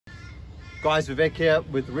Guys, Vivek here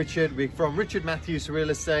with Richard. We're from Richard Matthews Real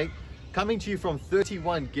Estate, coming to you from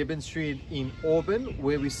 31 Gibbons Street in Auburn,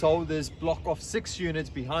 where we sold this block of 6 units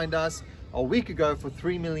behind us a week ago for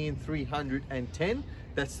 $3,310,000.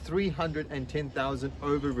 That's $310,000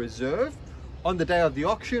 over reserve. On the day of the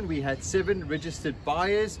auction, we had 7 registered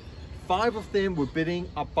buyers. 5 of them were bidding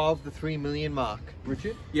above the 3 million mark.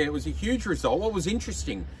 Richard? Yeah, it was a huge result. What was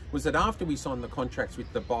interesting was that after we signed the contracts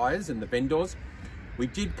with the buyers and the vendors, we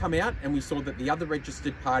did come out and we saw that the other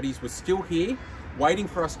registered parties were still here, waiting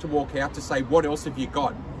for us to walk out to say, what else have you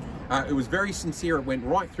got? It was very sincere. It went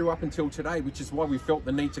right through up until today, which is why we felt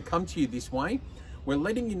the need to come to you this way. We're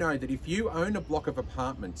letting you know that if you own a block of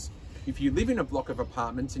apartments, if you live in a block of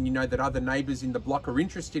apartments and you know that other neighbours in the block are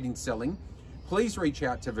interested in selling, please reach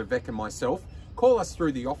out to Vivek and myself. Call us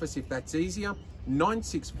through the office if that's easier,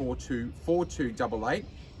 9642 4288.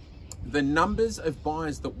 The numbers of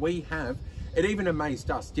buyers that we have, it even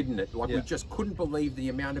amazed us, didn't it? Like, we just couldn't believe the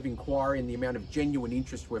amount of inquiry and the amount of genuine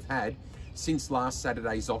interest we've had since last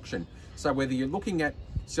Saturday's auction. So whether you're looking at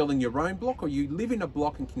selling your own block or you live in a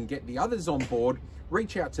block and can get the others on board,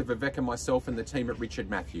 reach out to Vivek and myself and the team at Richard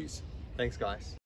Matthews. Thanks, guys.